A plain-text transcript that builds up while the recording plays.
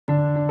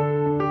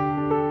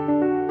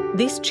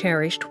This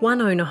cherished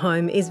one-owner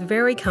home is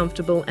very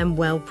comfortable and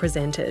well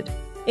presented.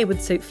 It would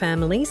suit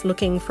families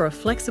looking for a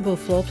flexible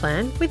floor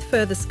plan with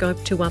further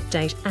scope to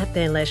update at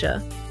their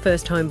leisure,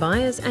 first home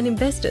buyers and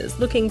investors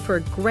looking for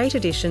a great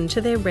addition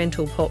to their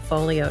rental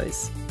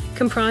portfolios.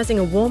 Comprising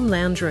a warm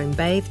lounge room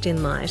bathed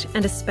in light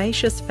and a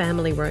spacious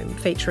family room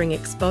featuring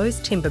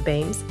exposed timber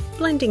beams,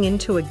 blending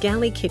into a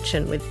galley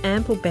kitchen with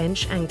ample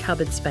bench and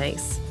cupboard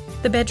space.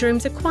 The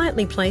bedrooms are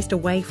quietly placed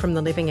away from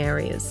the living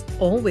areas,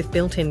 all with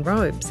built-in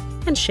robes,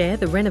 and share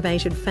the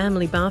renovated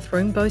family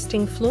bathroom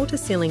boasting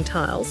floor-to-ceiling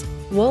tiles,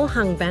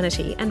 wall-hung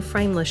vanity and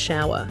frameless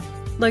shower.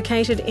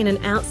 Located in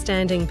an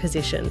outstanding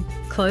position,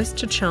 close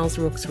to Charles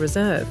Rooks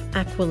Reserve,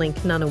 Aqualink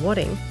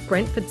Nunawading,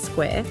 Brentford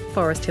Square,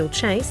 Forest Hill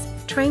Chase,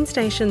 train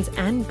stations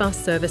and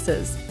bus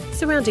services,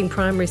 surrounding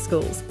primary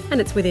schools, and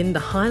it's within the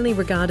highly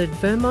regarded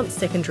Vermont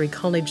Secondary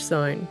College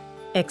zone.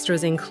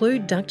 Extras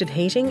include ducted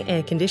heating,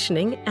 air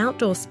conditioning,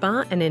 outdoor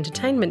spa and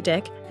entertainment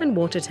deck and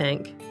water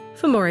tank.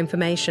 For more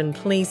information,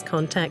 please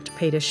contact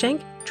Peter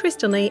Schenk,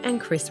 Trista Lee and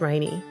Chris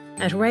Rainey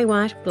at Ray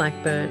White,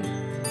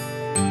 Blackburn.